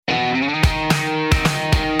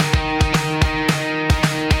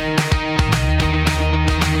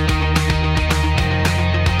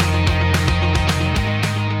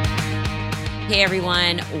Hey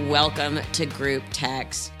everyone, welcome to Group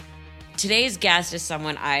Text. Today's guest is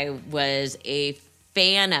someone I was a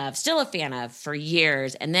fan of, still a fan of for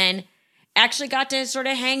years, and then actually got to sort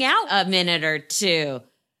of hang out a minute or two.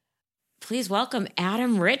 Please welcome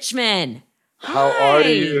Adam Richman. Hi. How are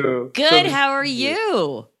you? Good, how are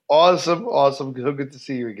you? Awesome. So good to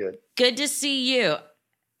see you again. Good to see you.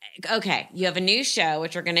 Okay, you have a new show,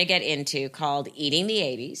 which we're going to get into, called Eating the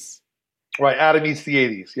 80s. Right, Adam Meets the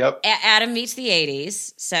 80s, yep. Adam Meets the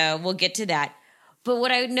 80s, so we'll get to that. But what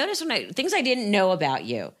I noticed things I didn't know about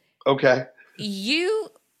you. Okay. You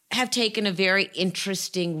have taken a very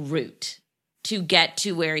interesting route to get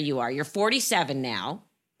to where you are. You're 47 now,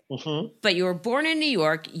 but you were born in New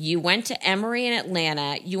York. You went to Emory in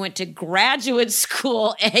Atlanta. You went to graduate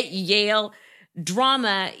school at Yale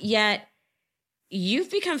Drama, yet you've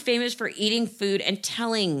become famous for eating food and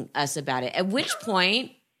telling us about it. At which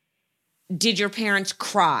point did your parents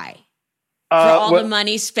cry for all the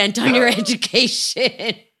money spent on your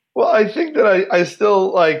education? Well, I think that I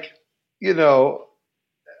still, at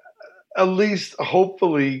least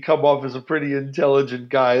hopefully come off as a pretty intelligent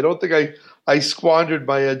guy. I don't think I squandered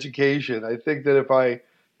my education. I think that if I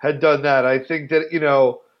had done that, I think that,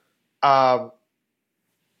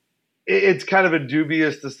 it's kind of a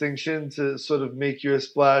dubious distinction to sort of make you a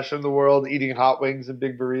splash in the world eating hot wings and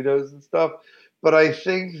big burritos and stuff. But I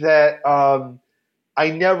think that I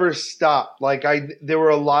never stopped. There were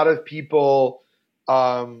a lot of people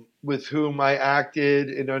with whom I acted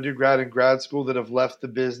in undergrad and grad school that have left the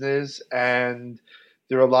business, and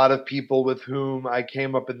there are a lot of people with whom I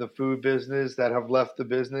came up in the food business that have left the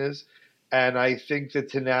business. And I think the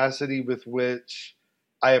tenacity with which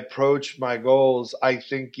I approached my goals, I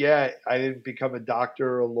think, I didn't become a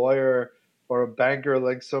doctor or a lawyer or a banker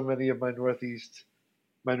like so many of my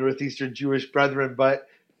Northeastern Jewish brethren, but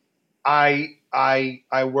I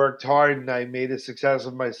worked hard and I made a success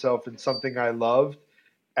of myself in something I loved.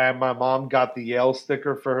 And my mom got the Yale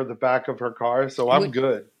sticker for the back of her car, so I'm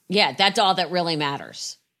good. Yeah, that's all that really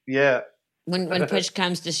matters. Yeah. When push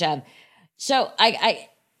comes to shove. So I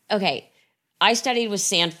studied with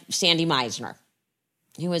Sandy Meisner,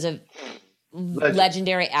 who was a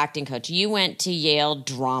legendary acting coach. You went to Yale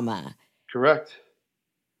Drama. Correct.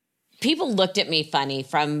 People looked at me funny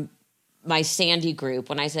from my Sandy group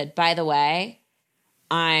when I said, by the way,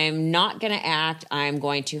 I'm not going to act. I'm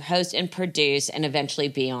going to host and produce and eventually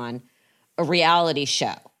be on a reality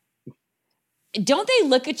show. Don't they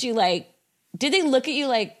look at you like, did they look at you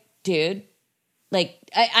like, dude? Like,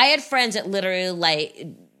 I had friends that literally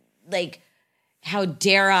like, how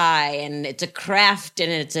dare I? And it's a craft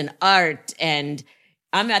and it's an art. And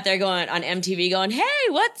I'm out there going on MTV going, hey,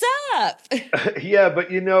 what's up? Yeah, but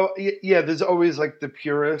there's always like the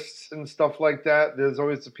purists and stuff like that. There's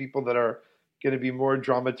always the people that are going to be more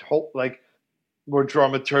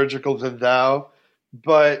dramaturgical than thou.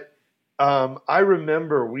 But I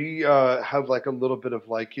remember we had like a little bit of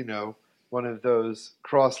one of those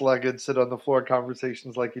cross-legged sit on the floor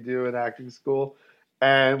conversations like you do in acting school.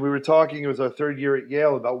 And we were talking, it was our third year at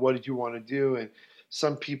Yale, about what did you want to do? And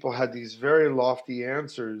some people had these very lofty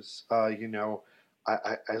answers,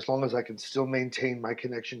 as long as I can still maintain my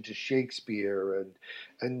connection to Shakespeare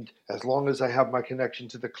and as long as I have my connection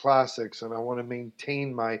to the classics and I want to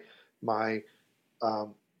maintain my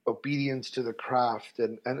obedience to the craft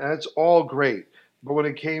and that's all great. But when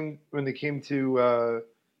it came to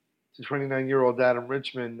 29-year-old Adam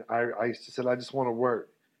Richman, I used to say, I just want to work.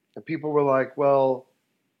 And people were like, well,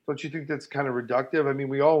 don't you think that's kind of reductive? I mean,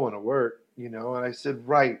 we all want to work. And I said,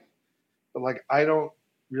 right. But I don't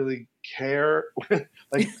really care.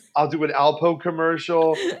 I'll do an Alpo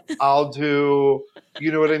commercial. I'll do,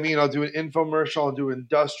 you know what I mean? I'll do an infomercial. I'll do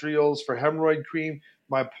industrials for hemorrhoid cream.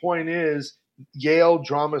 My point is Yale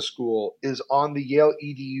Drama School is on the Yale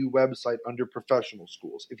EDU website under professional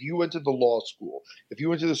schools. If you went to the law school, if you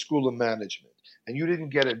went to the School of Management, and you didn't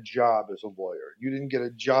get a job as a lawyer, you didn't get a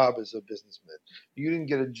job as a businessman, you didn't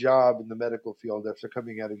get a job in the medical field after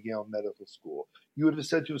coming out of Yale Medical School, you would have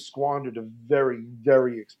said to have squandered a very,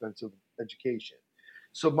 very expensive education.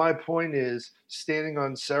 So my point is, standing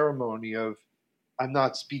on ceremony of, I'm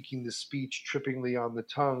not speaking the speech trippingly on the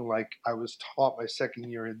tongue like I was taught my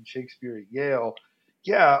second year in Shakespeare at Yale.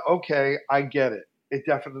 Yeah, okay, I get it. It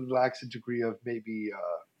definitely lacks a degree of maybe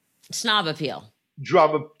snob appeal.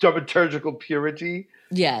 Dramaturgical purity.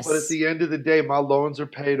 Yes. But at the end of the day, my loans are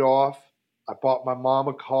paid off. I bought my mom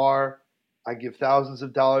a car. I give thousands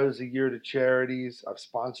of dollars a year to charities. I've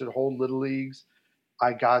sponsored whole little leagues.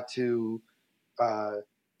 I got to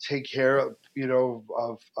take care of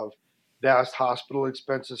vast hospital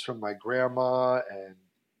expenses from my grandma, and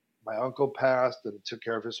my uncle passed and took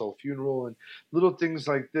care of his whole funeral and little things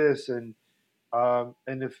like this. And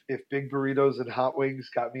if big burritos and hot wings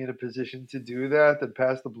got me in a position to do that, then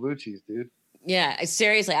pass the blue cheese, dude. Yeah,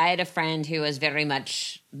 seriously, I had a friend who was very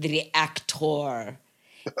much the actor,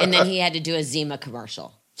 and then he had to do a Zima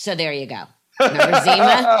commercial. So there you go. Remember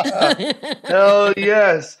Zima? Hell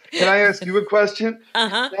yes. Can I ask you a question?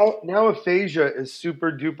 Uh-huh. Now aphasia is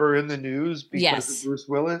super duper in the news because Yes. of Bruce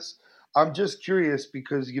Willis. I'm just curious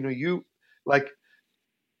because you like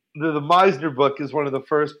the Meisner book is one of the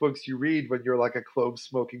first books you read when you're like a clove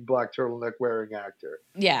smoking black turtleneck wearing actor.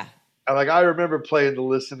 Yeah. And like I remember playing the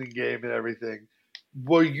listening game and everything.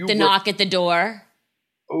 Were you knock at the door?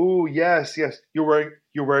 Oh yes. You're wearing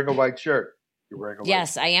a white shirt. You're wearing a white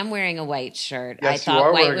Yes, I am wearing a white shirt. Yes, I you are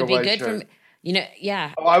thought white wearing would a be white good shirt. for me.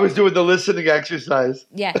 Yeah. Oh, I was doing the listening exercise.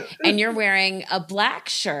 Yeah. And you're wearing a black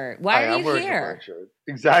shirt. Why are you wearing a here? black shirt.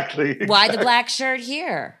 Exactly. Why the black shirt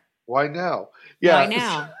here? Why now? Yeah. Why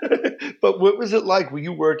now? But what was it like? Were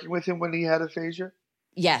you working with him when he had aphasia?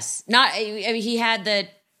 Yes. Not. I mean, he had the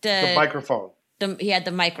microphone. He had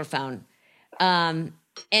the microphone. And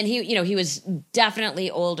he was definitely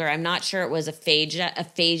older. I'm not sure it was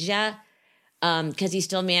aphasia, because he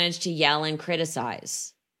still managed to yell and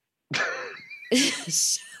criticize.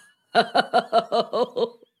 So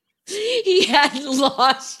he hadn't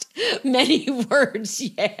lost many words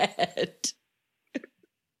yet.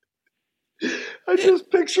 I'm just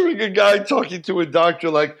picturing a guy talking to a doctor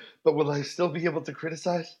like, but will I still be able to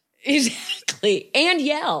criticize? Exactly. And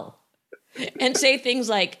yell. And say things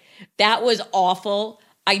like, that was awful.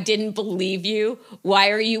 I didn't believe you. Why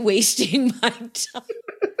are you wasting my time?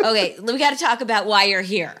 Okay, we got to talk about why you're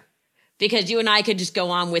here. Because you and I could just go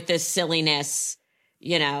on with this silliness.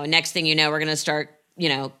 Next thing you know, we're going to start,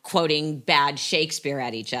 quoting bad Shakespeare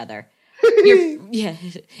at each other. Yeah.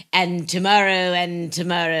 And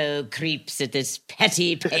tomorrow creeps at this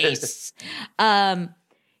petty pace.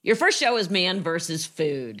 Your first show was Man versus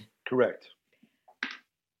Food. Correct.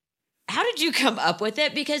 How did you come up with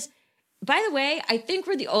it? Because, by the way, I think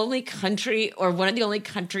we're the only country or one of the only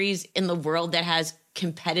countries in the world that has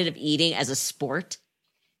competitive eating as a sport.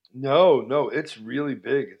 No, it's really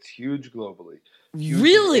big. It's huge globally. Huge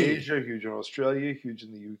really? In Asia, huge in Australia, huge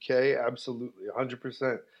in the UK. Absolutely,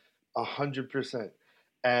 100%. 100%.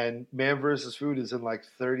 And Man versus Food is in like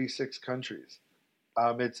 36 countries.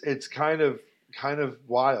 It's kind of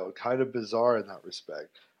wild, kind of bizarre in that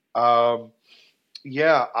respect.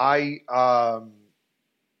 Yeah, I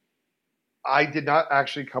did not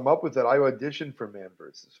actually come up with it. I auditioned for Man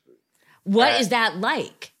versus Food. What is that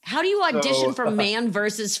like? How do you audition for Man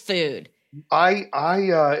versus Food?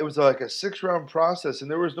 It was like a 6-round process, and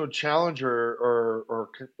there was no challenger or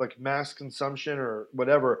like mass consumption or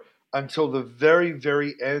whatever until the very,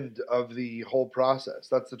 very end of the whole process.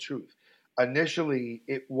 That's the truth. Initially,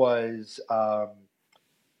 it was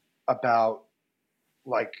about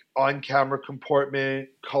like on-camera comportment,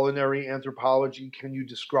 culinary anthropology. Can you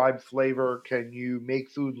describe flavor? Can you make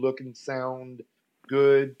food look and sound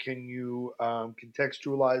good? Can you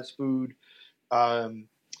contextualize food?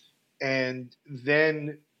 And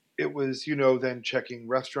then it was, then checking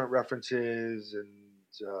restaurant references and,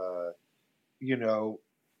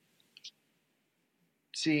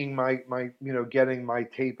 seeing my getting my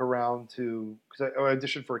tape around to, because I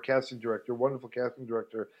auditioned for a casting director, wonderful casting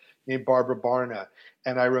director named Barbara Barna.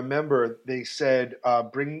 And I remember they said,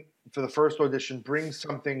 for the first audition, bring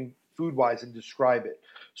something food-wise and describe it.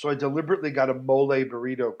 So I deliberately got a mole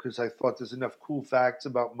burrito because I thought there's enough cool facts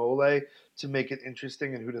about mole to make it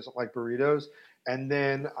interesting, and who doesn't like burritos? And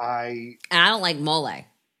then I don't like mole.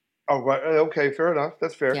 Oh, right. Okay, fair enough.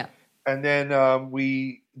 That's fair. Yeah. And then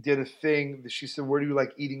we did a thing. She said, where do you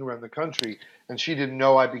like eating around the country? And she didn't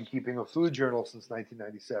know I'd been keeping a food journal since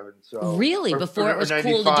 1997. So really? Before it was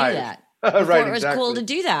cool to do that? Before right, it was cool to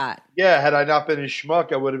do that. Yeah, had I not been a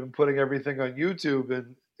schmuck, I would have been putting everything on YouTube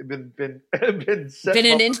and been an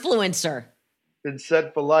influencer. Been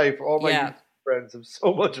set for life. All my YouTube friends have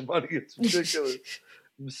so much money. It's ridiculous.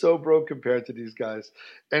 I'm so broke compared to these guys.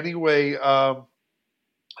 Anyway,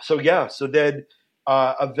 so then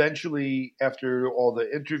eventually, after all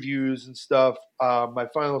the interviews and stuff, my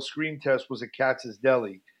final screen test was at Katz's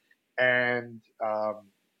Deli. And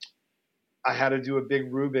I had to do a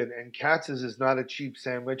big Reuben. And Katz's is not a cheap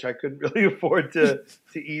sandwich. I couldn't really afford to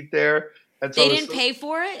eat there. And so they didn't pay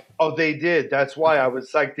for it? Oh, they did. That's why I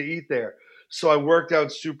was psyched to eat there. So I worked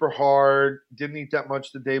out super hard, didn't eat that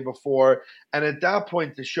much the day before. And at that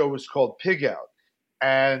point, the show was called Pig Out.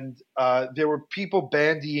 And there were people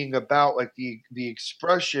bandying about like the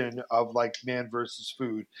expression of like Man versus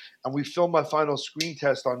Food. And we filmed my final screen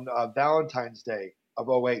test on Valentine's Day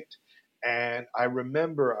of '08. And I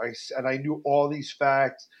remember I knew all these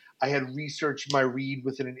facts. I had researched my read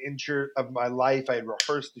within an inch of my life. I had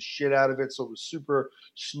rehearsed the shit out of it, so it was super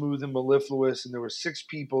smooth and mellifluous. And there were 6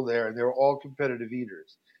 people there, and they were all competitive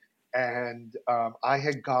eaters. And I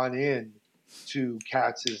had gone in to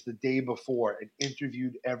Katz's the day before and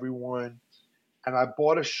interviewed everyone. And I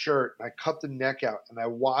bought a shirt, and I cut the neck out, and I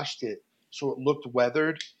washed it so it looked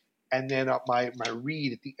weathered. And then my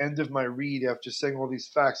read, at the end of my read, after saying all these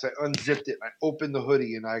facts, I unzipped it, and I opened the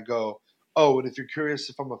hoodie, and I go, oh, and if you're curious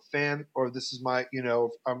if I'm a fan or this is my,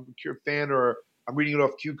 if I'm a fan or I'm reading it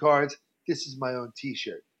off cue cards, this is my own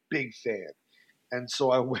T-shirt. Big fan. And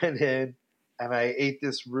so I went in, and I ate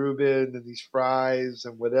this Reuben and these fries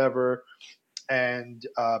and whatever. And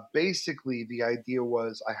basically the idea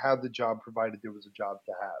was I had the job provided there was a job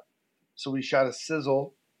to have. So we shot a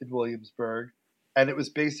sizzle in Williamsburg. And it was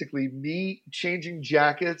basically me changing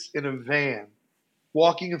jackets in a van,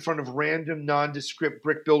 walking in front of random nondescript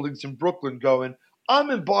brick buildings in Brooklyn going, I'm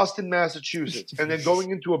in Boston, Massachusetts, and then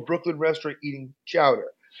going into a Brooklyn restaurant eating chowder.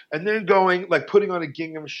 And then going, like putting on a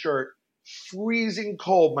gingham shirt, freezing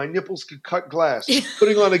cold, my nipples could cut glass,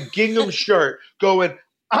 putting on a gingham shirt, going,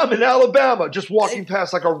 I'm in Alabama, just walking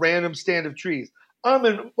past like a random stand of trees. I'm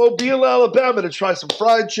in Mobile, Alabama to try some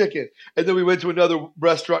fried chicken. And then we went to another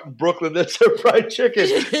restaurant in Brooklyn that served fried chicken.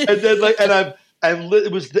 And then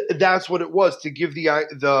that's what it was, to give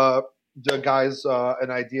the guys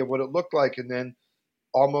an idea of what it looked like. And then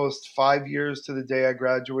almost 5 years to the day I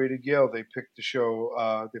graduated Yale, they picked the show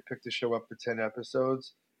up for 10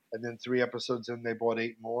 episodes. And then 3 episodes in, they bought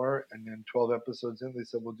 8 more. And then 12 episodes in, they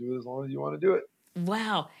said, we'll do it as long as you want to do it.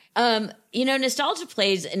 Wow. Nostalgia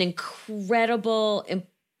plays an incredible,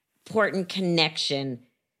 important connection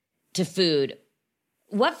to food.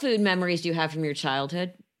 What food memories do you have from your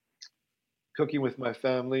childhood? Cooking with my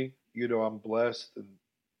family. I'm blessed, and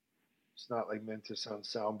it's not like meant to sound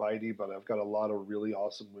soundbitey, but I've got a lot of really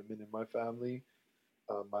awesome women in my family.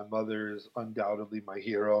 My mother is undoubtedly my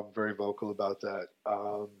hero. I'm very vocal about that.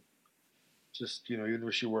 Even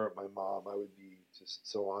if she weren't my mom, I would be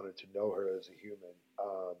just so honored to know her as a human.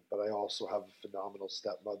 But I also have a phenomenal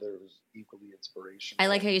stepmother who's equally inspirational. I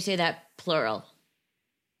like how you say that plural.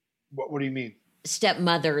 What do you mean?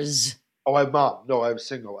 Stepmothers. Oh, I have mom. No, I have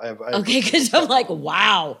single. I have okay, because I'm like,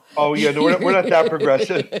 wow. Oh, yeah, no, we're not that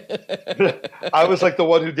progressive. I was like the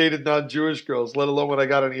one who dated non-Jewish girls, let alone when I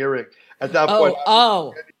got an earring. At that point,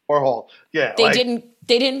 Warhol. Yeah,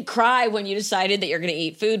 They didn't cry when you decided that you're going to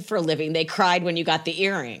eat food for a living. They cried when you got the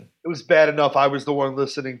earring. It was bad enough. I was the one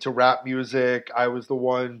listening to rap music. I was the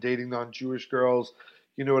one dating non-Jewish girls.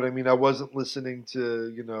 You know what I mean? I wasn't listening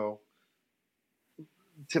to,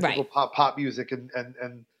 typical pop music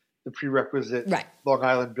and the prerequisite Long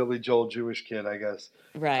Island Billy Joel Jewish kid, I guess.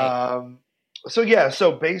 Right.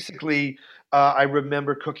 So basically, I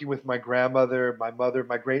remember cooking with my grandmother, my mother,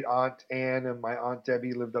 my great aunt Anne, and my aunt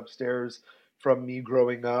Debbie lived upstairs from me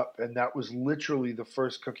growing up, and that was literally the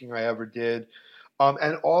first cooking I ever did.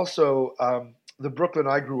 And also, the Brooklyn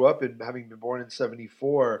I grew up in, having been born in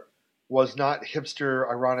 '74, was not hipster,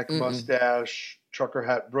 ironic mustache, trucker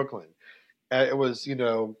hat Brooklyn. It was, you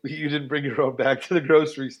didn't bring your own bag to the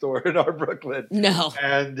grocery store in our Brooklyn. No.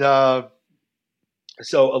 And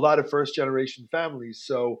so a lot of first-generation families.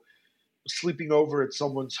 So sleeping over at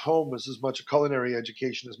someone's home was as much a culinary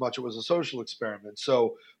education as much it was a social experiment.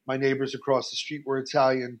 So my neighbors across the street were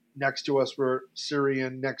Italian. Next to us were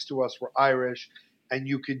Syrian. Next to us were Irish. And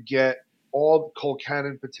you could get all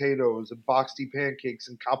Colcannon potatoes and boxty pancakes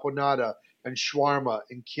and caponata and shawarma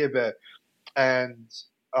and kibbeh and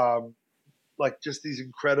just these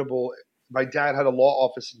incredible. My dad had a law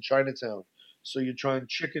office in Chinatown, so you're trying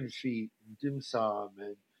chicken feet and dim sum,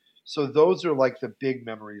 and so those are like the big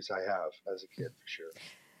memories I have as a kid for sure.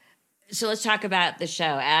 So let's talk about the show.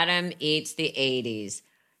 Adam Eats the 80s.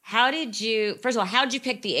 First of all, how did you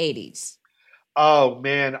pick the 80s? Oh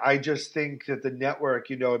man, I just think that the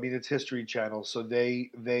network, it's History Channel, so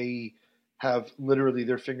they have literally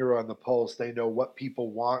their finger on the pulse. They know what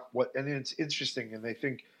people want, and it's interesting, and they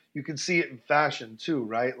think you can see it in fashion too,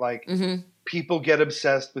 right? Like people get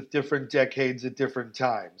obsessed with different decades at different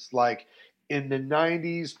times. Like in the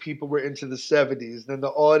 90s, people were into the 70s, then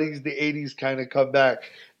the aughties, the 80s kind of come back.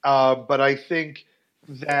 But I think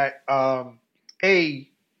that it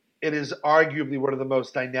is arguably one of the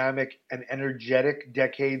most dynamic and energetic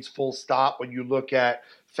decades, full stop, when you look at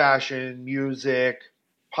fashion, music,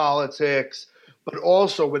 politics, but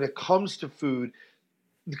also when it comes to food,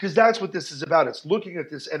 because that's what this is about. It's looking at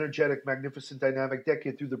this energetic, magnificent, dynamic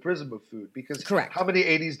decade through the prism of food. Because Correct. how many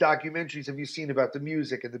 80s documentaries have you seen about the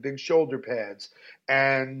music and the big shoulder pads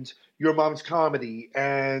and Your Mom's Comedy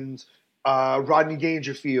and Rodney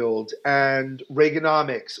Dangerfield and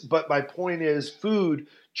Reaganomics? But my point is, food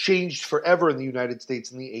changed forever in the United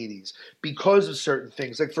States in the 80s because of certain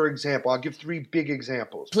things. Like, for example, I'll give 3 big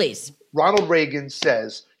examples. Please. Ronald Reagan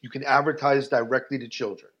says you can advertise directly to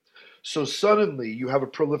children. So suddenly you have a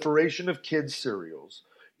proliferation of kids' cereals.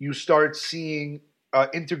 You start seeing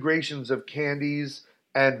integrations of candies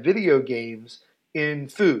and video games in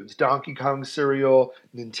foods. Donkey Kong cereal,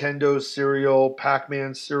 Nintendo cereal,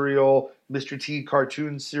 Pac-Man cereal, Mr. T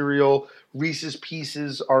cartoon cereal, Reese's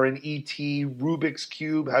Pieces are an E.T., Rubik's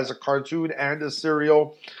Cube has a cartoon and a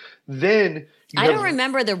cereal. Then I don't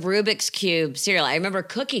remember the Rubik's Cube cereal. I remember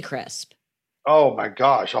Cookie Crisp. Oh my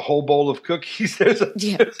gosh, a whole bowl of cookies.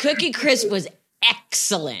 Cookie Crisp was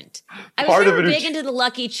excellent. I was never big into the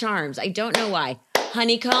Lucky Charms. I don't know why.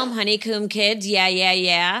 Honeycomb Kids.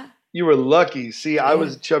 Yeah. You were lucky. See, I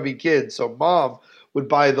was a chubby kid, so Mom would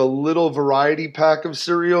buy the little variety pack of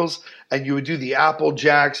cereals, and you would do the Apple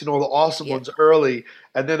Jacks and all the awesome ones early.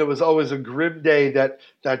 And then it was always a grim day, that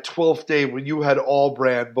 12th day when you had all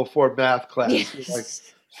brand before math class. Yes. You're like,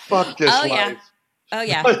 fuck this life. Yeah. Oh,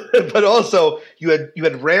 yeah. But also, you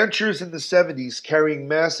had ranchers in the 70s carrying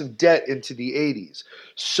massive debt into the 80s.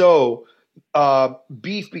 So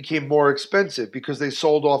beef became more expensive because they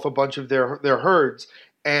sold off a bunch of their herds,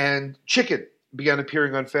 and chicken began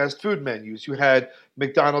appearing on fast food menus. You had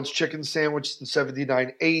McDonald's chicken sandwiches in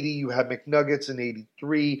 79, 80. You had McNuggets in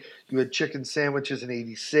 83. You had chicken sandwiches in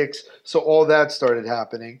 86. So all that started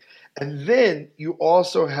happening. And then you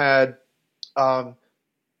also had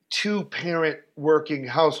 2-parent working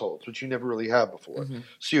households, which you never really had before. Mm-hmm.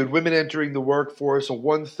 So you had women entering the workforce, a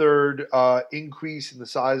 1/3 increase in the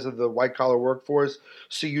size of the white-collar workforce.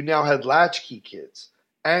 So you now had latchkey kids,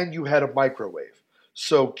 and you had a microwave.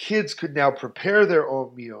 So kids could now prepare their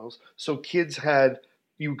own meals. So kids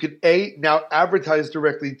you could now advertise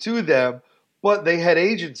directly to them, but they had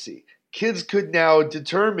agency. Kids could now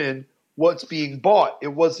determine what's being bought.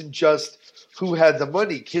 It wasn't just who had the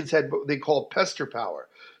money. Kids had what they called pester power.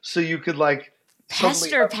 So you could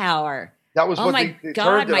pester power. That was what they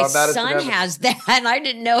God, my son has that, and I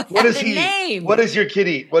didn't know the name. What does your kid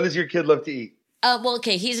eat? What does your kid love to eat? Well,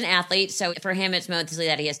 okay, he's an athlete, so for him, it's mostly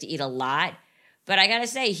that he has to eat a lot. But I gotta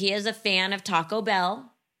say, he is a fan of Taco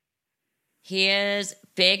Bell. He is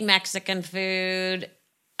big Mexican food.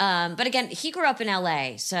 But again, he grew up in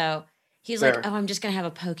LA, so he's Fair. Like, oh, I'm just gonna have a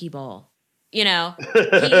poke bowl. I'm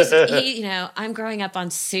growing up on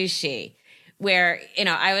sushi. Where,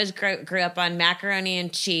 I grew up on macaroni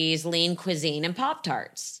and cheese, lean cuisine, and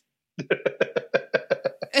Pop-Tarts.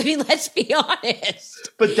 I mean, let's be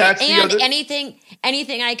honest. But that's anything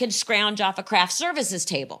I could scrounge off a craft services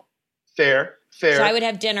table. Fair. So I would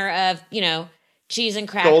have dinner of, cheese and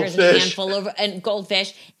crackers and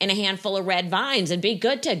goldfish and a handful of red vines and be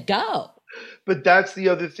good to go. But that's the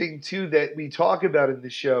other thing, too, that we talk about in the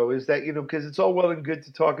show is that, because it's all well and good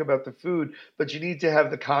to talk about the food, but you need to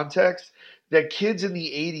have the context that kids in the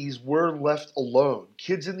 80s were left alone.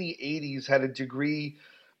 Kids in the 80s had a degree,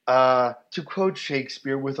 to quote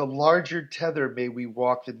Shakespeare, with a larger tether may we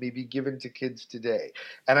walk than may be given to kids today.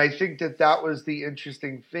 And I think that was the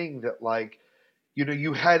interesting thing that,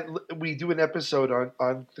 we do an episode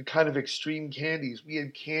on the kind of extreme candies. We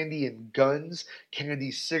had candy and guns,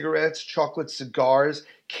 candy cigarettes, chocolate cigars,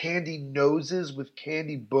 candy noses with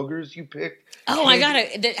candy boogers you picked. Oh, I got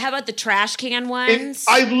it. How about the trash can ones?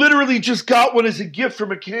 I literally just got one as a gift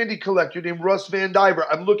from a candy collector named Russ Van Diver.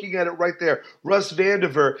 I'm looking at it right there. Russ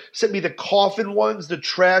Vandiver sent me the coffin ones, the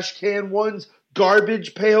trash can ones,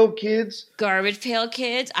 Garbage Pail Kids. Garbage Pail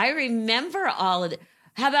Kids. I remember all of it.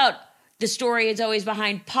 How about the story is always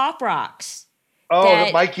behind Pop Rocks? Oh,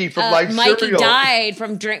 that Mikey from Life Mikey Cereal. died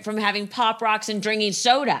from having Pop Rocks and drinking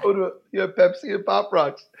soda. Yeah, Pepsi and Pop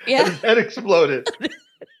Rocks. Yeah. And his head exploded.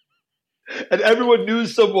 And everyone knew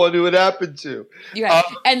someone who it happened to. Right.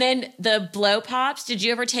 And then the Blow Pops. Did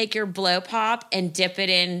you ever take your Blow Pop and dip it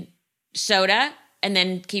in soda and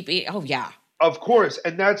then keep eating? Oh, yeah. Of course.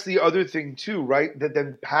 And that's the other thing, too, right? That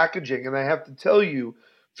then packaging. And I have to tell you,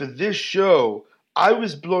 for this show, I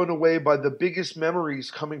was blown away by the biggest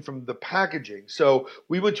memories coming from the packaging. So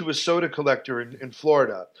we went to a soda collector in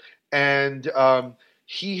Florida, and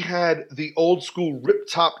he had the old school rip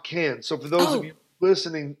top can. So for those of you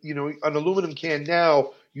listening, an aluminum can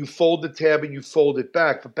now, you fold the tab and you fold it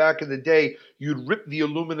back. But back in the day, you'd rip the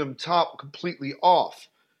aluminum top completely off,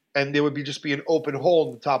 and there would just be an open hole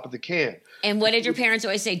in the top of the can. And what did your parents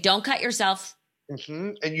always say? Don't cut yourself.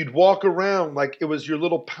 And you'd walk around like it was your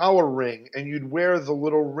little power ring, and you'd wear the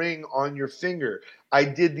little ring on your finger. I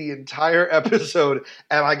did the entire episode,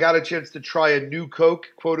 and I got a chance to try a new Coke,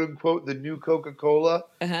 quote unquote, the new Coca-Cola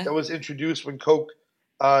that was introduced when Coke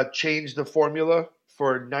changed the formula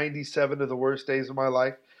for 97 of the worst days of my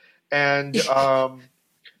life. And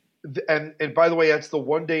and by the way, that's the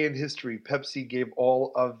one day in history Pepsi gave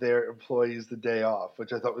all of their employees the day off,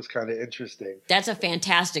 which I thought was kind of interesting. That's a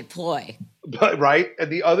fantastic ploy. But right,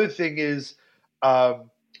 and the other thing is,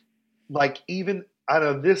 like even I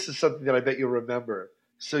don't know. This is something that I bet you'll remember.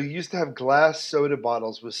 So you used to have glass soda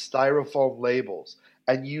bottles with styrofoam labels,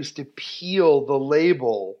 and you used to peel the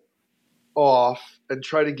label off and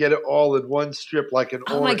try to get it all in one strip, like an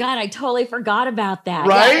orange. Oh my God, I totally forgot about that.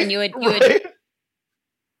 Right, yeah, and you would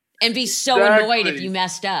and be so annoyed if you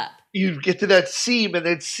messed up. You'd get to that seam, and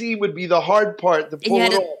that seam would be the hard part to pull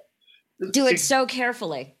it off. Do it so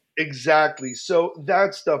carefully. Exactly. So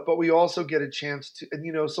that stuff, but we also get a chance to,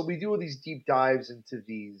 and so we do all these deep dives into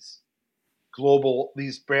these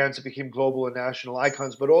brands that became global and national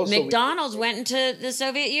icons, but also McDonald's went into the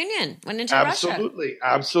Soviet Union, went into Russia.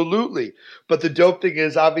 Absolutely. But the dope thing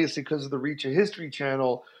is, obviously, because of the Reach of History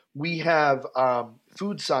channel, we have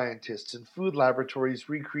food scientists and food laboratories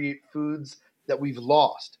recreate foods that we've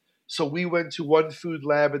lost. So we went to one food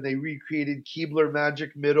lab and they recreated Keebler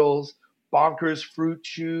Magic Middles, Bonkers Fruit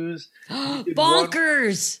Chews.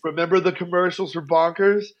 Bonkers! Remember the commercials for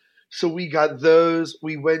Bonkers? So we got those.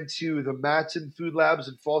 We went to the Matson Food Labs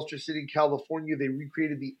in Foster City, California. They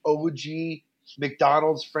recreated the OG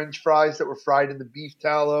McDonald's French fries that were fried in the beef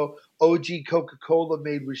tallow. OG Coca-Cola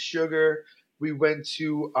made with sugar. We went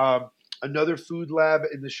to another food lab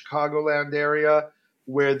in the Chicagoland area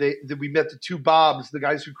where we met the two Bobs, the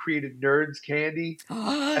guys who created Nerds Candy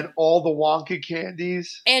and all the Wonka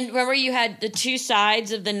candies. And remember, you had the two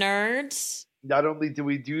sides of the Nerds? Not only did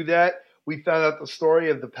we do that, we found out the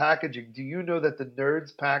story of the packaging. Do you know that the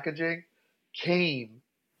Nerds packaging came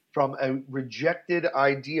from a rejected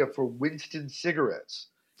idea for Winston cigarettes?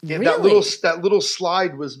 Really? That little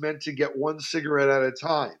slide was meant to get one cigarette at a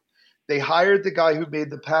time. They hired the guy who made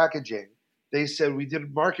the packaging. They said, we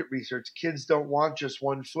did market research. Kids don't want just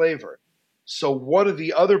one flavor. So one of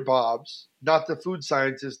the other Bobs, not the food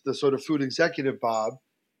scientist, the sort of food executive Bob,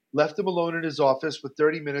 left him alone in his office with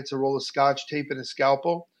 30 minutes, a roll of scotch tape and a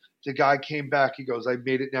scalpel. The guy came back. He goes, I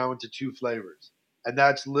made it now into 2 flavors. And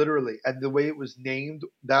that's literally, and the way it was named,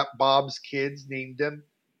 that Bob's kids named them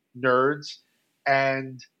Nerds.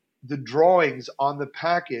 And the drawings on the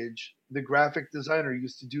package, the graphic designer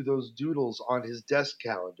used to do those doodles on his desk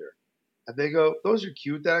calendar. And they go, those are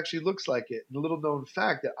cute. That actually looks like it. And a little known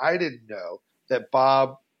fact that I didn't know that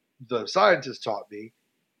Bob, the scientist, taught me,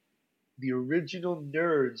 the original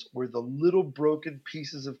Nerds were the little broken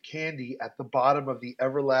pieces of candy at the bottom of the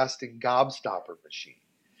everlasting gobstopper machine.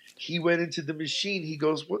 He went into the machine. He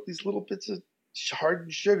goes, what, these little bits of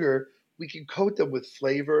hardened sugar, we can coat them with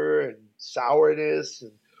flavor and sourness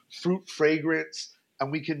and fruit fragrance,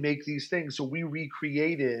 and we can make these things. So we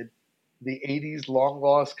recreated the 80s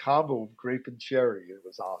long-lost combo of grape and cherry. It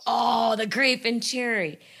was awesome. Oh, the grape and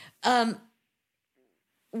cherry.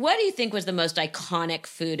 What do you think was the most iconic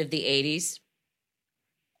food of the 80s?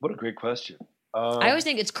 What a great question. I always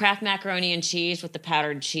think it's Kraft macaroni and cheese with the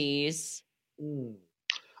powdered cheese.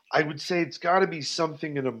 I would say it's got to be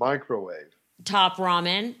something in a microwave. Top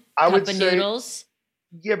ramen, cup of noodles.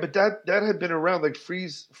 Yeah, but that had been around, like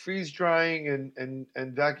freeze drying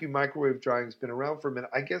and vacuum microwave drying has been around for a minute.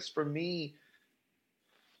 I guess for me,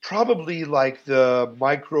 probably like the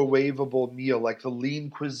microwavable meal, like the lean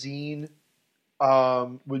cuisine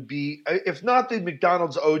would be, if not the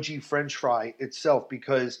McDonald's OG French fry itself,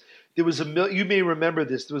 because there was you may remember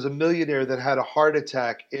this, there was a millionaire that had a heart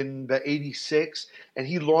attack in the 86, and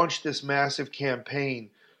he launched this massive campaign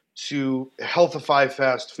to healthify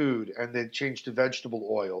fast food, and then changed to vegetable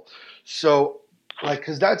oil. So, like,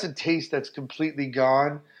 because that's a taste that's completely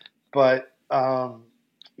gone. But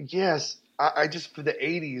yes, I just, for the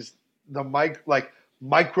 80s, the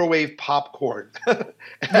microwave popcorn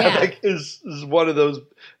is one of those,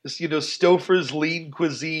 Stouffer's lean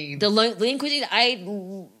cuisine. The lean cuisine,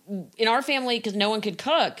 in our family, because no one could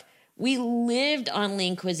cook, we lived on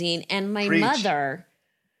lean cuisine, and my mother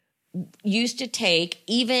used to take,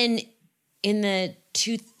 even in the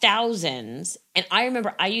 2000s, and I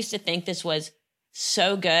remember I used to think this was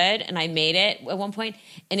so good, and I made it at one point,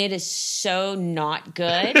 and it is so not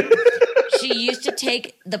good. She used to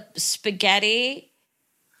take the spaghetti,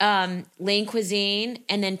 lean cuisine,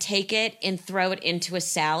 and then take it and throw it into a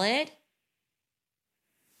salad,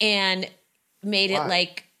 and made it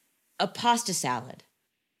like a pasta salad.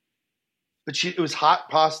 But it was hot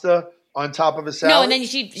pasta on top of a salad? No, and then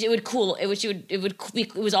it would cool. It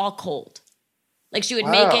was all cold. Like she would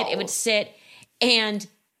make it would sit and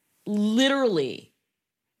literally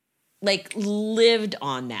like lived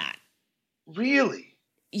on that. Really?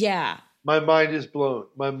 Yeah. My mind is blown.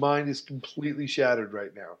 My mind is completely shattered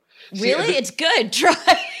right now. Really? It's good. Try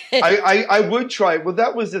it. I would try it. Well,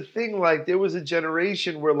 that was the thing. Like, there was a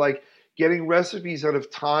generation where, like, getting recipes out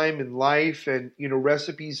of time and life and,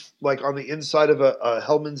 recipes, like, on the inside of a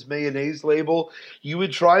Hellmann's mayonnaise label, you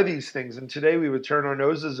would try these things. And today we would turn our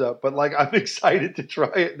noses up. But, like, I'm excited to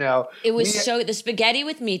try it now. It was the spaghetti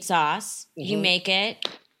with meat sauce, you make it,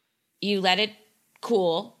 you let it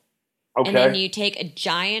cool. Okay. And then you take a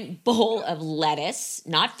giant bowl of lettuce,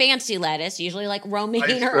 not fancy lettuce, usually like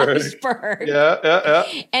romaine or iceberg. Yeah.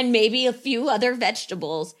 And maybe a few other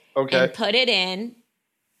vegetables. Okay. And put it in,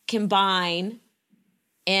 combine,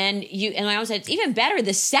 and I always said it's even better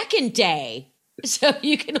the second day. So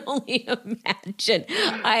you can only imagine.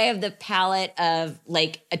 I have the palate of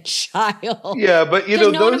like a child. Yeah, but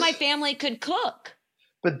no one in my family could cook.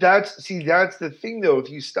 But that's the thing, though.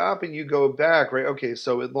 If you stop and you go back, right? Okay,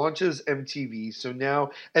 so it launches MTV. So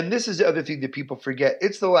now, and this is the other thing that people forget.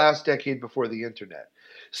 It's the last decade before the internet.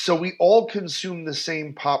 So we all consume the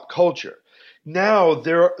same pop culture. Now,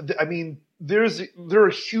 there are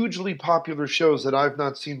hugely popular shows that I've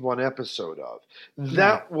not seen one episode of.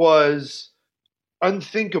 That was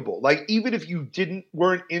unthinkable. Like, even if you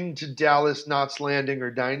weren't into Dallas, Knots Landing,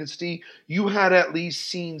 or Dynasty, you had at least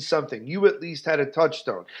seen something. You at least had a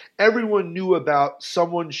touchstone. Everyone knew about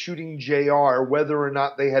someone shooting JR, whether or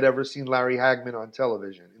not they had ever seen Larry Hagman on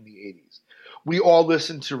television in the 80s. We all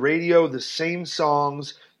listened to radio, the same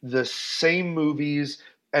songs, the same movies,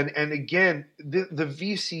 and again, the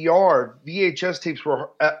VHS tapes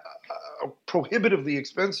were prohibitively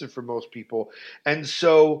expensive for most people, and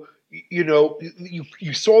so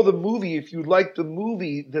you saw the movie. If you liked the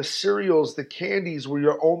movie, the cereals, the candies were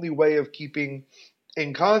your only way of keeping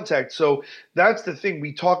in contact. So that's the thing.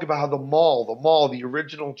 We talk about how the mall, the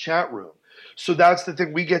original chat room. So that's the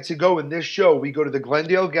thing. We get to go in this show. We go to the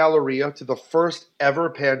Glendale Galleria, to the first ever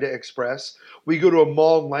Panda Express. We go to a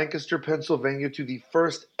mall in Lancaster, Pennsylvania, to the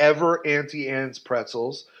first ever Auntie Anne's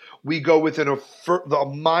Pretzels. We go within a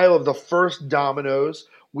mile of the first Domino's.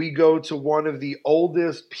 We go to one of the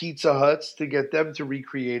oldest Pizza Huts to get them to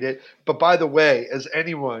recreate it. But by the way, as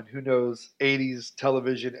anyone who knows 80s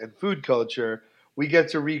television and food culture, we get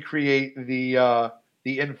to recreate the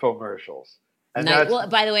infomercials. And well,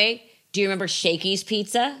 by the way, do you remember Shakey's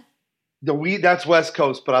Pizza? That's West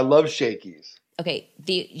Coast, but I love Shakey's. Okay,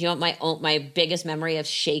 you know what my biggest memory of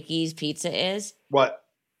Shakey's Pizza is? What?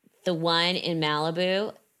 The one in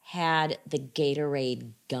Malibu had the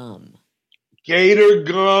Gatorade gum. Gator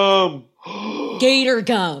gum. Gator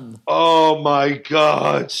gum. Oh my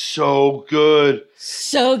God, so good.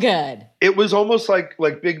 So good. It was almost like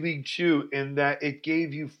Big League Chew in that it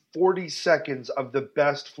gave you 40 seconds of the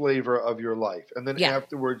best flavor of your life. And then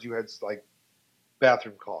afterwards you had like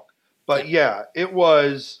bathroom caulk. But yeah, it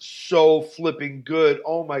was so flipping good.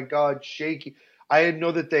 Oh my God, shaky. I didn't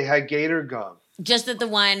know that they had Gator gum. Just at the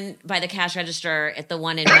one by the cash register at the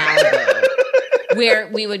one in Malibu. Where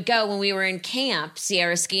we would go when we were in camp,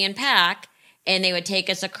 Sierra Ski and Pack, and they would take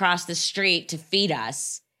us across the street to feed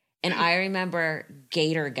us. And I remember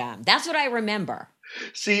Gator gum. That's what I remember.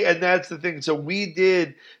 See, and that's the thing. So we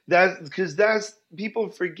did that because people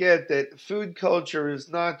forget that food culture is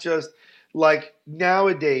not just like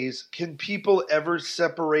nowadays. Can people ever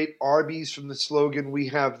separate Arby's from the slogan, "We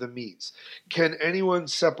have the meats"? Can anyone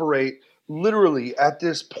separate? Literally, at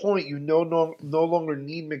this point, you no longer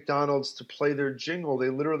need McDonald's to play their jingle. They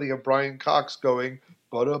literally have Brian Cox going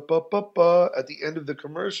ba-da-ba-ba-ba at the end of the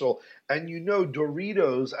commercial. And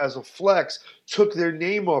Doritos, as a flex, took their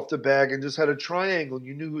name off the bag and just had a triangle, and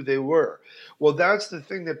you knew who they were. Well, that's the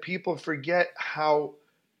thing that people forget, how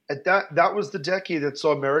that was the decade that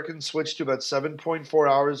saw Americans switch to about 7.4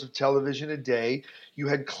 hours of television a day. You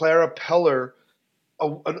had Clara Peller,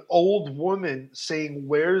 an old woman, saying,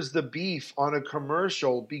 "Where's the beef?" on a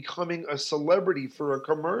commercial, becoming a celebrity for a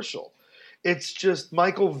commercial. It's just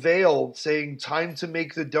Michael Vale saying, "Time to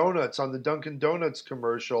make the donuts" on the Dunkin' Donuts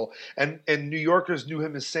commercial. And New Yorkers knew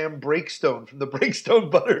him as Sam Breakstone from the Breakstone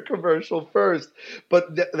butter commercial first.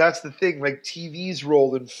 But that's the thing. Like, TV's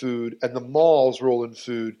role in food and the mall's role in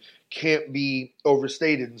food can't be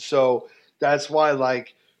overstated. And so that's why,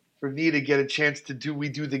 like, for me to get a chance to we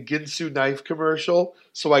do the Ginsu knife commercial.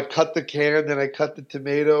 So I cut the can, then I cut the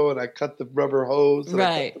tomato, and I cut the rubber hose, and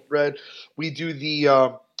I cut the bread. We do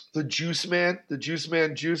the Juice Man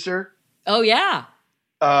juicer. Oh yeah.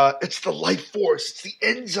 It's the life force. It's the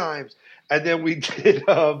enzymes. And then we did,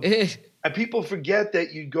 and people forget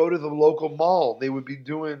that you go to the local mall. They would be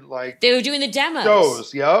doing like They were doing the demos.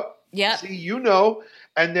 shows. Yep. Yep. See, you know.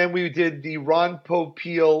 And then we did the Ron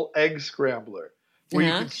Popeil egg scrambler, where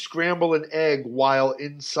you could scramble an egg while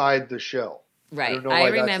inside the shell. Right. I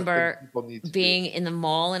remember being in the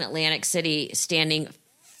mall in Atlantic City, standing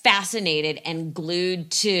fascinated and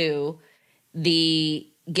glued to the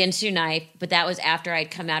Ginsu knife, but that was after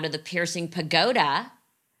I'd come out of the piercing pagoda,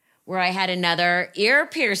 where I had another ear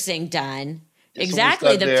piercing done.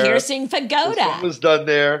 Exactly, the piercing pagoda. This one was done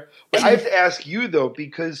there. But I have to ask you, though,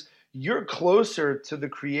 because you're closer to the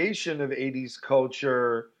creation of 80s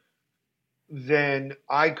culture than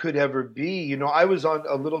I could ever be. You know, I was on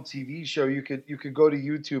a little TV show. You could go to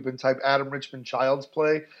YouTube and type Adam Richman Child's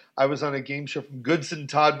Play. I was on a game show from Goodson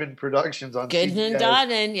Todman Productions on Goodson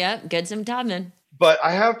Todman, yep, Goodson Todman. But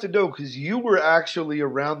I have to know, because you were actually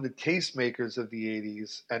around the tastemakers of the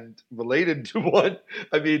 80s and related to one.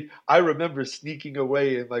 I mean, I remember sneaking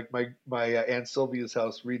away in like my Aunt Sylvia's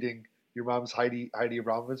house reading your mom's Heidi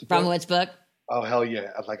Abramowitz book. Oh, hell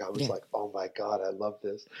yeah. I was like, oh my God, I love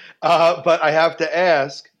this. But I have to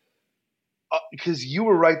ask, because you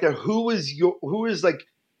were right there, who is like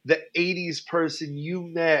the 80s person you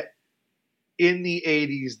met in the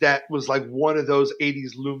 80s that was like one of those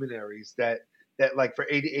 80s luminaries that like for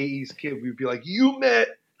 80s kid, we'd be like, you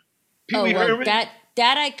met Pee Wee Herman? That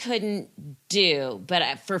I couldn't do.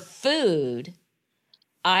 But for food,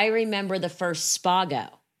 I remember the first Spago.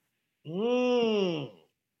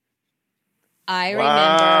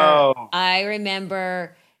 I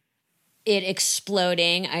remember it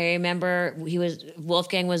exploding. I remember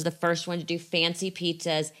Wolfgang was the first one to do fancy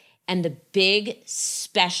pizzas, and the big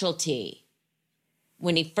specialty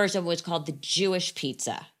when he first opened was called the Jewish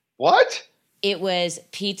pizza. What? It was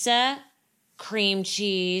pizza, cream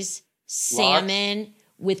cheese, salmon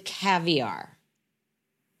with caviar,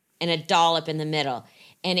 and a dollop in the middle.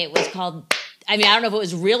 And it was called, I mean, I don't know if it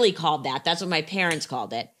was really called that. That's what my parents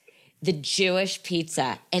called it. The Jewish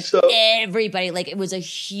pizza. And everybody, like, it was a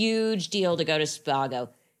huge deal to go to Spago.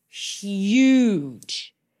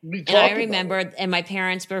 Huge. And I remember, and my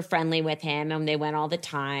parents were friendly with him, and they went all the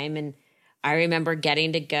time. And I remember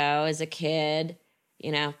getting to go as a kid,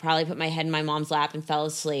 you know, probably put my head in my mom's lap and fell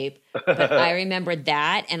asleep. But I remember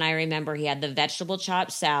that, and I remember he had the vegetable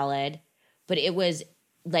chopped salad. But it was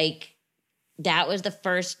like, that was the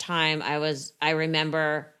first time I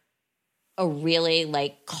remember a really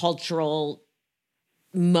like cultural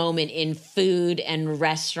moment in food and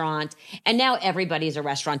restaurant. And now everybody's a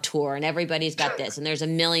restaurateur and everybody's got this, and there's a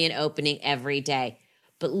million opening every day.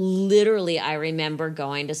 But literally, I remember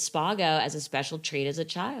going to Spago as a special treat as a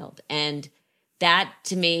child. And that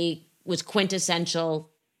to me was quintessential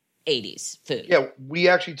 80s food. Yeah, we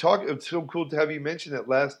actually talked. It's so cool to have you mention that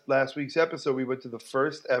last week's episode. We went to the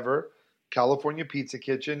first ever California Pizza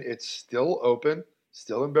Kitchen. It's still open,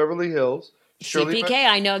 still in Beverly Hills. CPK,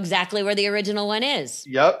 I know exactly where the original one is.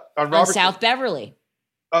 Yep. On South Beverly.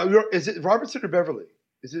 Is it Robertson or Beverly?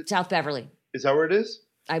 Is it South Beverly? Is that where it is?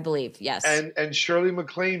 I believe, yes. And Shirley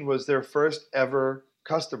MacLaine was their first ever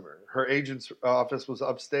customer. Her agent's office was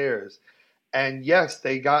upstairs. And yes,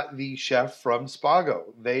 they got the chef from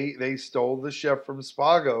Spago. They stole the chef from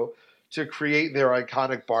Spago to create their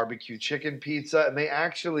iconic barbecue chicken pizza. And they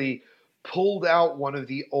actually pulled out one of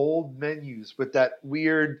the old menus with that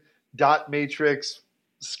weird dot matrix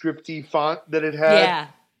scripty font that it had. Yeah.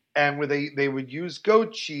 And where they would use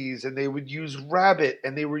goat cheese and they would use rabbit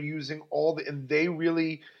and they were using and they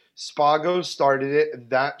really, Spago started it, and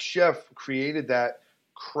that chef created that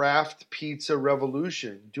craft pizza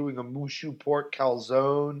revolution, doing a Mushu pork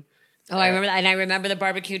calzone. Oh, I remember that. And I remember the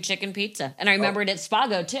barbecue chicken pizza. And I remember it at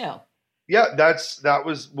Spago too. Yeah, that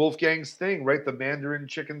was Wolfgang's thing, right? The Mandarin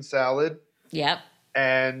chicken salad. Yep.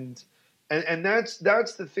 And that's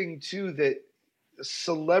the thing too, that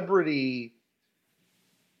celebrity,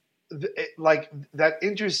 like that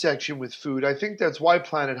intersection with food. I think that's why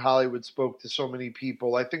Planet Hollywood spoke to so many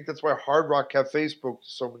people. I think that's why Hard Rock Cafe spoke to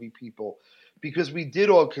so many people, because we did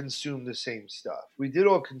all consume the same stuff. We did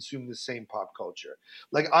all consume the same pop culture.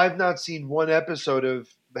 Like, I've not seen one episode of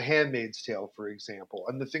The Handmaid's Tale, for example,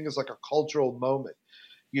 and the thing is like a cultural moment.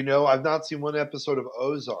 You know, I've not seen one episode of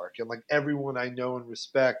Ozark, and like everyone I know and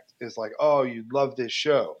respect is like, oh, you'd love this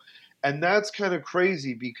show. And that's kind of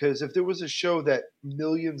crazy, because if there was a show that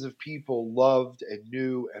millions of people loved and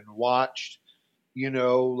knew and watched, you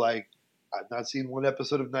know, like, I've not seen one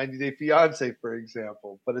episode of 90 Day Fiancé, for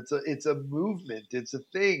example, but it's a movement, it's a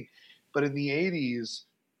thing. But in the 80s,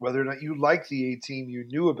 whether or not you liked the A-Team, you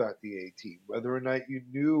knew about the A-Team. Whether or not you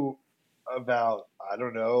knew about, I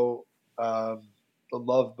don't know, the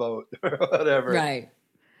Love Boat or whatever. Right.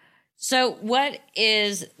 So what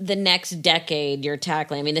is the next decade you're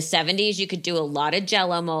tackling? I mean, the 70s, you could do a lot of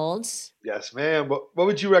Jell-O molds. Yes, ma'am. What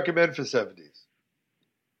would you recommend for 70s?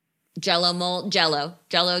 Jell-O mold, Jell-O mold.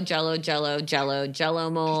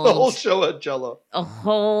 The whole show on Jell-O. A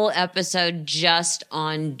whole episode just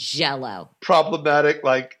on Jell-O. Problematic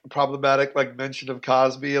like mention of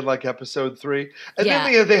Cosby in like episode 3. And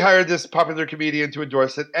then they hired this popular comedian to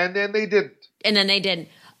endorse it, and then they didn't.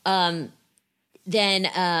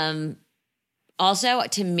 Also,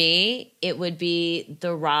 to me, it would be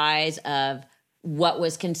the rise of what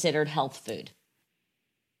was considered health food.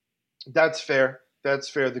 That's fair.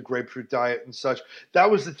 The grapefruit diet and such.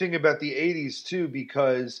 That was the thing about the 80s too,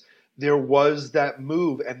 because there was that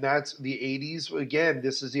move, and that's the 80s. Again,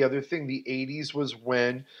 this is the other thing. The 80s was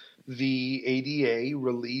when the ADA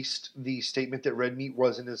released the statement that red meat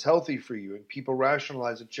wasn't as healthy for you, and people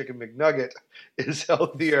rationalized that chicken McNugget is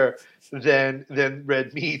healthier than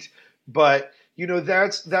red meat. But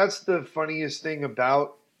that's the funniest thing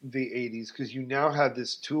about the 80s, because you now have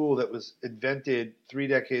this tool that was invented 3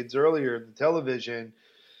 decades earlier in the television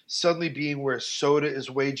suddenly being where soda is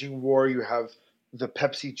waging war. You have the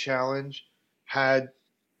Pepsi challenge, had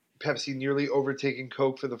Pepsi nearly overtaking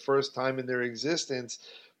Coke for the first time in their existence.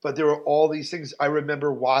 But there were all these things. I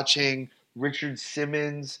remember watching Richard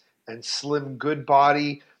Simmons and Slim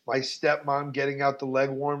Goodbody, my stepmom getting out the leg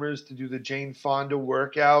warmers to do the Jane Fonda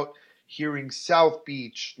workout, hearing South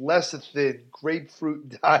Beach, lecithin,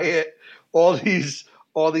 grapefruit diet, all these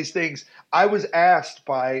things. I was asked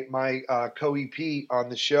by my co-EP on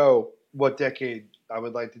the show what decade I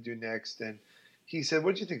would like to do next, and he said,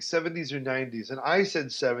 "What do you think, 70s or 90s?" And I said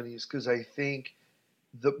 70s because I think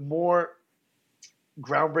the more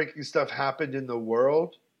groundbreaking stuff happened in the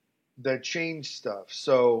world that changed stuff.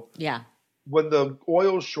 So yeah. When the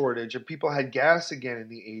oil shortage and people had gas again in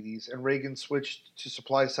the 80s and Reagan switched to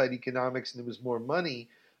supply side economics and there was more money,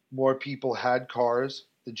 more people had cars.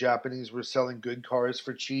 The Japanese were selling good cars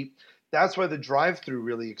for cheap. That's why the drive-through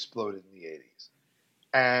really exploded in the 80s.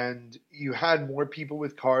 And you had more people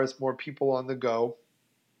with cars, more people on the go,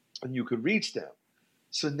 and you could reach them.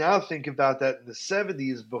 So now think about that in the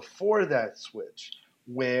 70s before that switch,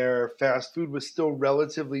 where fast food was still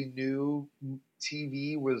relatively new.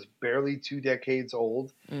 TV was barely 2 decades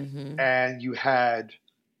old, and you had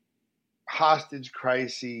hostage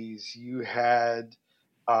crises. You had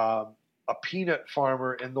a peanut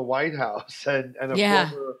farmer in the White House, and a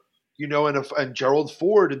former, and Gerald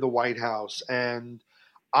Ford in the White House. And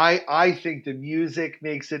I think the music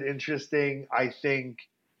makes it interesting. I think,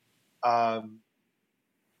 like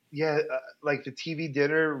the TV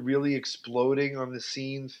dinner really exploding on the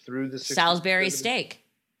scene through the 60s. Salisbury steak.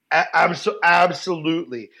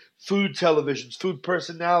 Absolutely. Food televisions, food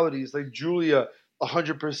personalities like Julia,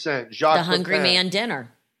 100%. Jacques The Hungry Pepin. Man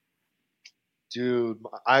dinner. Dude,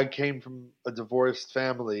 I came from a divorced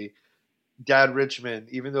family. Dad Richman,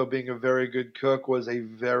 even though being a very good cook, was a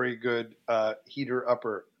very good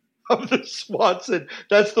heater-upper of the Swanson.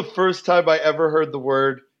 That's the first time I ever heard the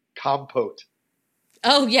word compote.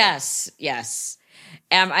 Oh, yes.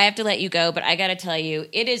 I have to let you go, but I got to tell you,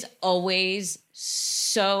 it is always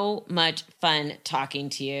so much fun talking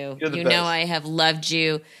to you. You know I have loved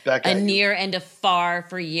you near and afar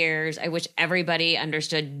for years. I wish everybody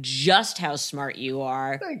understood just how smart you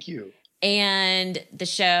are. Thank you. And the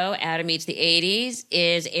show, Adam Meets the 80s,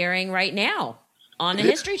 is airing right now on the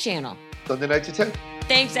History Channel. Sunday nights at 10.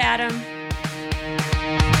 Thanks, Adam.